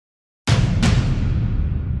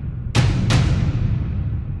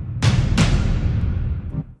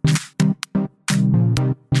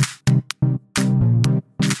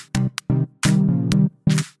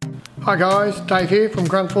Hi guys, Dave here from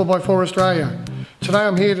Grunt 4x4 Australia. Today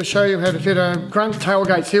I'm here to show you how to fit a Grunt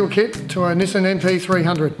tailgate seal kit to a Nissan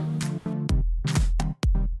NP300.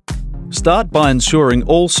 Start by ensuring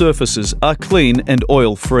all surfaces are clean and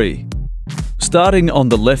oil-free. Starting on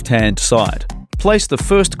the left-hand side, place the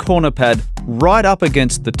first corner pad right up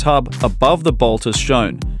against the tub above the bolt as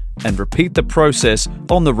shown, and repeat the process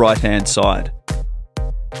on the right-hand side.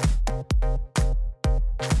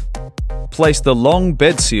 Place the long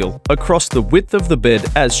bed seal across the width of the bed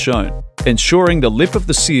as shown, ensuring the lip of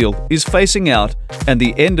the seal is facing out and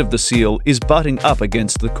the end of the seal is butting up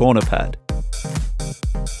against the corner pad.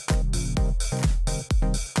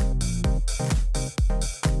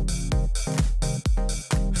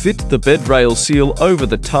 Fit the bed rail seal over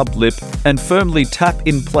the tub lip and firmly tap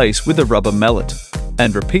in place with a rubber mallet,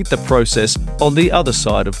 and repeat the process on the other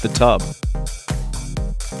side of the tub.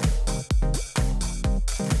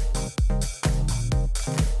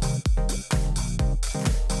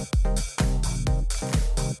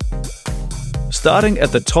 Starting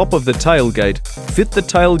at the top of the tailgate, fit the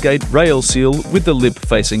tailgate rail seal with the lip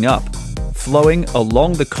facing up, flowing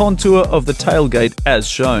along the contour of the tailgate as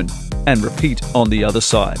shown, and repeat on the other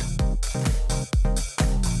side.